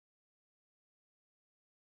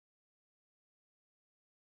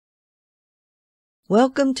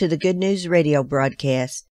Welcome to the Good News Radio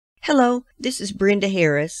broadcast. Hello, this is Brenda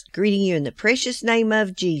Harris, greeting you in the precious name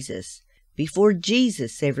of Jesus. Before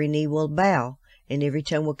Jesus, every knee will bow, and every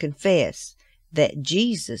tongue will confess that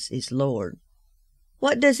Jesus is Lord.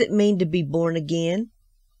 What does it mean to be born again?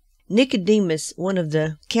 Nicodemus, one of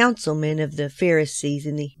the councilmen of the Pharisees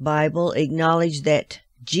in the Bible, acknowledged that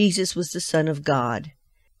Jesus was the Son of God.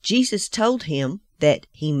 Jesus told him that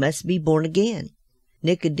he must be born again.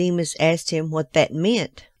 Nicodemus asked him what that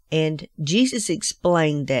meant, and Jesus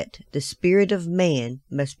explained that the spirit of man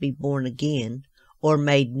must be born again, or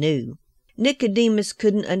made new. Nicodemus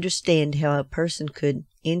couldn't understand how a person could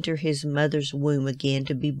enter his mother's womb again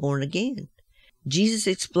to be born again. Jesus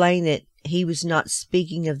explained that he was not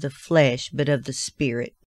speaking of the flesh, but of the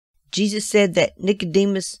spirit. Jesus said that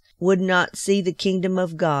Nicodemus would not see the kingdom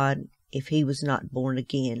of God if he was not born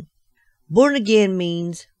again. Born again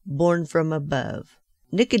means born from above.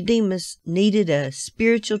 Nicodemus needed a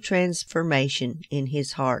spiritual transformation in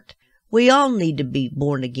his heart. We all need to be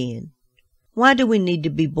born again. Why do we need to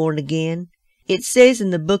be born again? It says in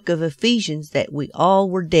the book of Ephesians that we all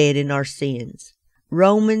were dead in our sins.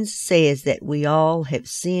 Romans says that we all have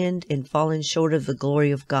sinned and fallen short of the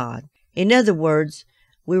glory of God. In other words,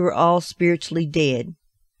 we were all spiritually dead.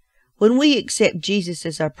 When we accept Jesus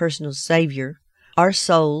as our personal Savior, our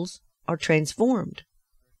souls are transformed.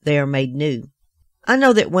 They are made new. I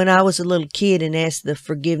know that when I was a little kid and asked the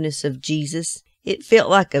forgiveness of Jesus, it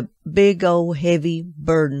felt like a big old heavy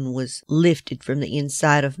burden was lifted from the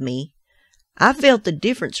inside of me. I felt the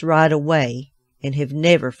difference right away and have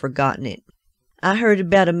never forgotten it. I heard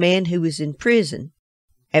about a man who was in prison.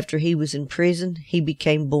 After he was in prison, he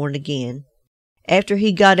became born again. After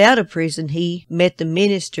he got out of prison, he met the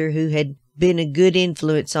minister who had been a good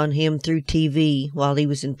influence on him through TV while he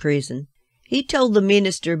was in prison. He told the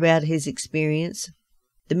minister about his experience.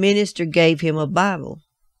 The minister gave him a Bible.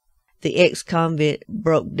 The ex-convict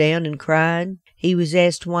broke down and cried. He was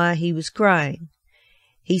asked why he was crying.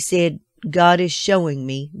 He said, "God is showing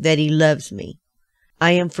me that He loves me.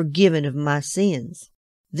 I am forgiven of my sins.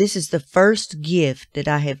 This is the first gift that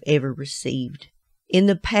I have ever received. In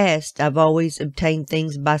the past, I've always obtained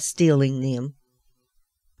things by stealing them."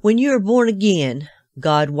 When you are born again,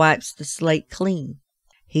 God wipes the slate clean.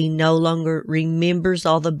 He no longer remembers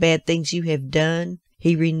all the bad things you have done.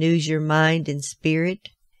 He renews your mind and spirit.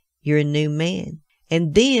 You're a new man.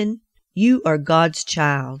 And then you are God's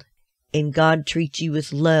child, and God treats you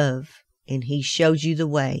with love, and He shows you the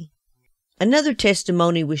way. Another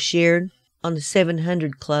testimony was shared on the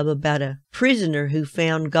 700 Club about a prisoner who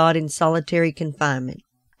found God in solitary confinement.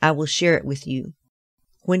 I will share it with you.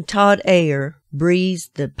 When Todd Ayer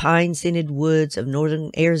breathes the pine-scented woods of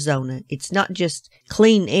northern Arizona, it's not just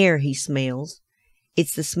clean air he smells,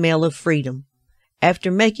 it's the smell of freedom.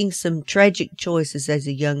 After making some tragic choices as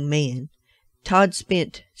a young man, Todd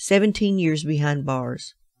spent 17 years behind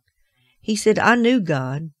bars. He said, "I knew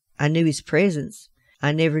God. I knew His presence.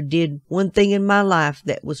 I never did one thing in my life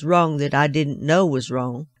that was wrong that I didn't know was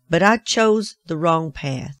wrong. But I chose the wrong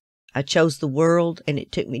path. I chose the world, and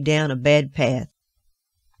it took me down a bad path."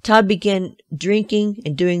 Todd began drinking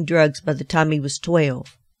and doing drugs by the time he was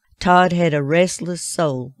 12. Todd had a restless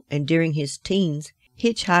soul, and during his teens,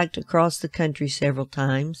 hitchhiked across the country several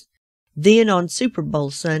times. Then on Super Bowl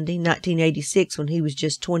Sunday, 1986, when he was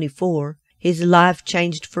just 24, his life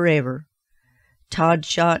changed forever. Todd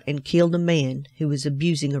shot and killed a man who was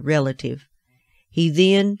abusing a relative. He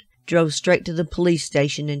then drove straight to the police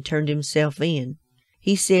station and turned himself in.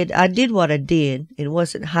 He said, "I did what I did and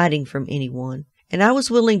wasn't hiding from anyone, and I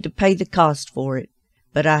was willing to pay the cost for it,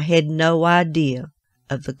 but I had no idea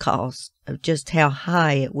of the cost, of just how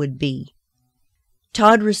high it would be."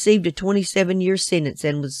 Todd received a 27-year sentence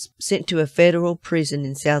and was sent to a federal prison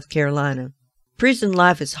in South Carolina. Prison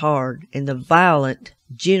life is hard, and the violent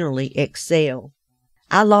generally excel.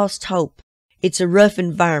 I lost hope. It's a rough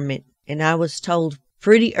environment, and I was told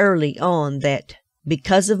pretty early on that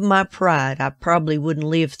because of my pride, I probably wouldn't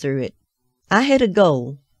live through it. I had a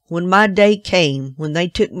goal. When my day came, when they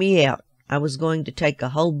took me out, I was going to take a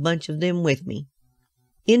whole bunch of them with me.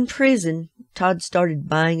 In prison, Todd started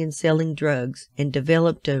buying and selling drugs and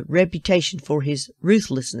developed a reputation for his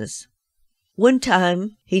ruthlessness. One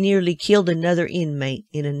time, he nearly killed another inmate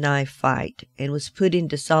in a knife fight and was put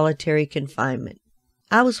into solitary confinement.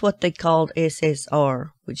 I was what they called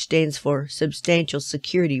SSR, which stands for Substantial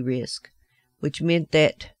Security Risk, which meant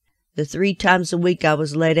that the 3 times a week I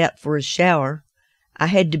was let out for a shower, I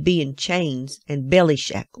had to be in chains and belly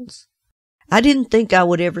shackles. I didn't think I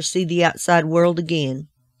would ever see the outside world again.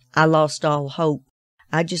 I lost all hope.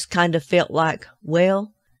 I just kind of felt like,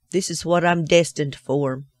 well, this is what I'm destined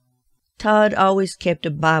for. Todd always kept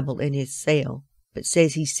a Bible in his cell, but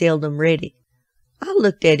says he seldom read it. I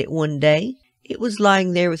looked at it one day. It was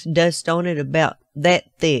lying there with dust on it about that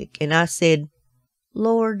thick, and I said,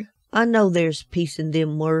 Lord, I know there's peace in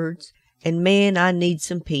them words, and man, I need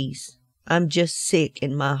some peace. I'm just sick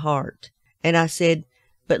in my heart. And I said,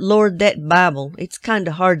 but Lord, that Bible, it's kind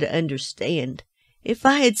of hard to understand. If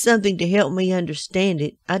I had something to help me understand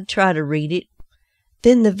it, I'd try to read it.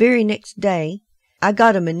 Then the very next day, I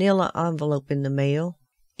got a manila envelope in the mail.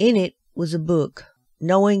 In it was a book.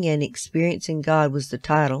 Knowing and Experiencing God was the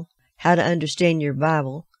title, How to Understand Your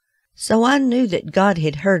Bible. So I knew that God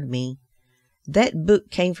had heard me. That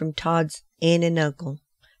book came from Todd's aunt and uncle,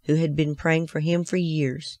 who had been praying for him for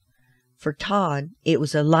years. For Todd, it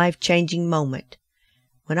was a life-changing moment.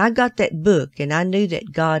 When I got that book and I knew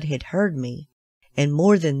that God had heard me, and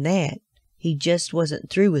more than that, He just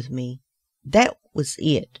wasn't through with me. That was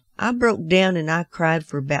it. I broke down and I cried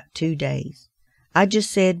for about 2 days. I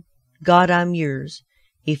just said, God, I'm yours.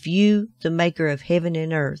 If you, the maker of heaven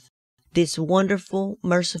and earth, this wonderful,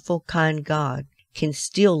 merciful, kind God, can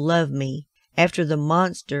still love me after the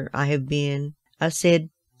monster I have been, I said,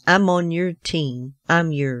 I'm on your team.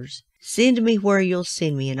 I'm yours. Send me where you'll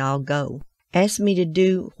send me and I'll go. Ask me to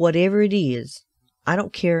do whatever it is. I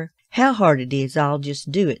don't care how hard it is, I'll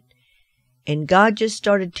just do it. And God just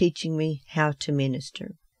started teaching me how to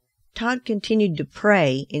minister. Todd continued to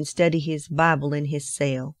pray and study his Bible in his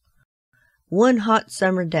cell. One hot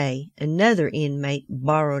summer day, another inmate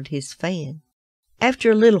borrowed his fan.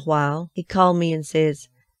 After a little while, he called me and says,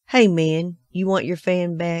 Hey man, you want your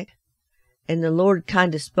fan back? And the Lord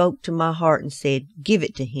kind of spoke to my heart and said, Give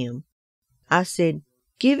it to him. I said,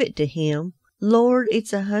 Give it to him? Lord,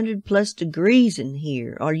 it's 100+ degrees in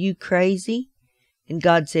here. Are you crazy? And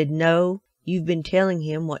God said, No, you've been telling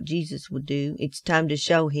him what Jesus would do. It's time to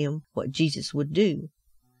show him what Jesus would do.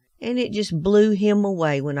 And it just blew him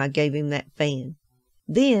away when I gave him that fan.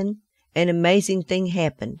 Then an amazing thing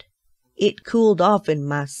happened. It cooled off in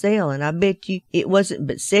my cell, and I bet you it wasn't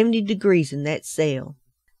but 70 degrees in that cell.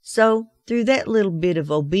 So, through that little bit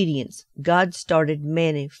of obedience, God started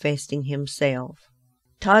manifesting Himself.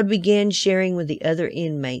 Todd began sharing with the other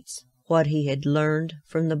inmates what he had learned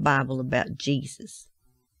from the Bible about Jesus.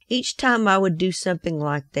 Each time I would do something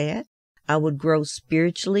like that, I would grow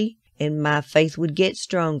spiritually and my faith would get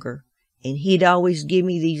stronger, and he'd always give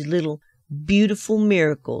me these little beautiful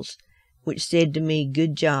miracles which said to me,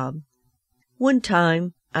 Good job. One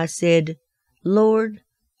time I said, Lord,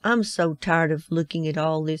 I'm so tired of looking at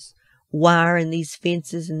all this wire and these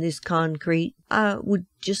fences and this concrete. I would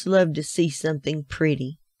just love to see something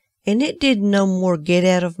pretty. And it didn't no more get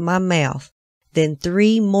out of my mouth than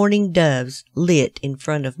 3 mourning doves lit in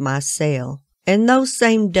front of my cell. And those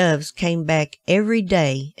same doves came back every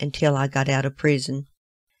day until I got out of prison.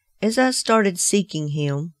 As I started seeking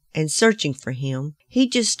Him and searching for Him, He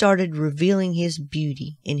just started revealing His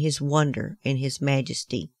beauty and His wonder and His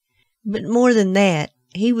majesty. But more than that,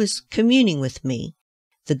 He was communing with me.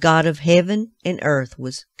 The God of heaven and earth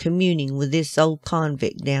was communing with this old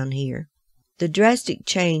convict down here. The drastic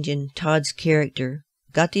change in Todd's character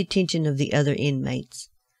got the attention of the other inmates.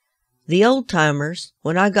 The old-timers,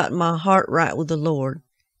 when I got my heart right with the Lord,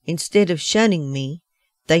 instead of shunning me,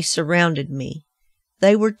 they surrounded me.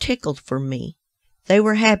 They were tickled for me. They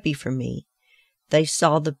were happy for me. They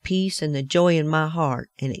saw the peace and the joy in my heart,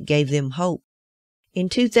 and it gave them hope. In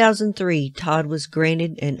 2003, Todd was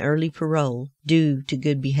granted an early parole due to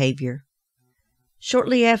good behavior.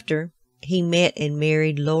 Shortly after, he met and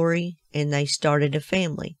married Lori, and they started a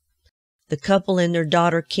family. The couple and their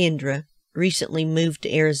daughter Kendra recently moved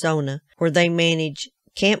to Arizona, where they manage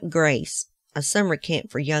Camp Grace, a summer camp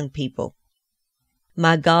for young people.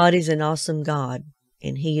 My God is an awesome God,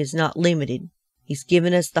 and He is not limited. He's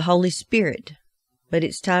given us the Holy Spirit, but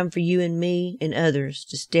it's time for you and me and others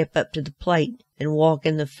to step up to the plate and walk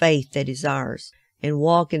in the faith that is ours, and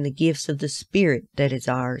walk in the gifts of the Spirit that is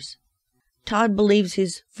ours. Todd believes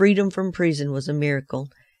his freedom from prison was a miracle,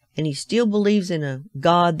 and he still believes in a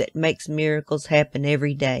God that makes miracles happen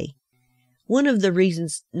every day. One of the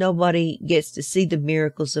reasons nobody gets to see the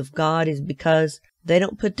miracles of God is because they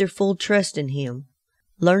don't put their full trust in Him.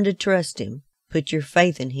 Learn to trust Him. Put your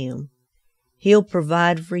faith in Him. He'll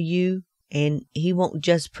provide for you, and He won't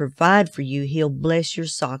just provide for you, He'll bless your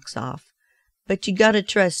socks off. But you gotta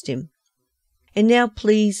trust Him. And now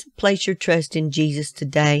please place your trust in Jesus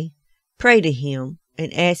today. Pray to Him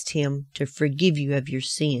and ask Him to forgive you of your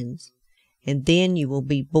sins, and then you will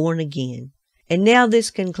be born again. And now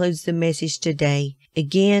this concludes the message today.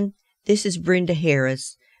 Again, this is Brenda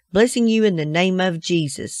Harris, blessing you in the name of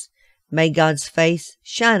Jesus. May God's face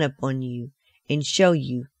shine upon you and show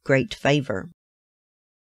you great favor.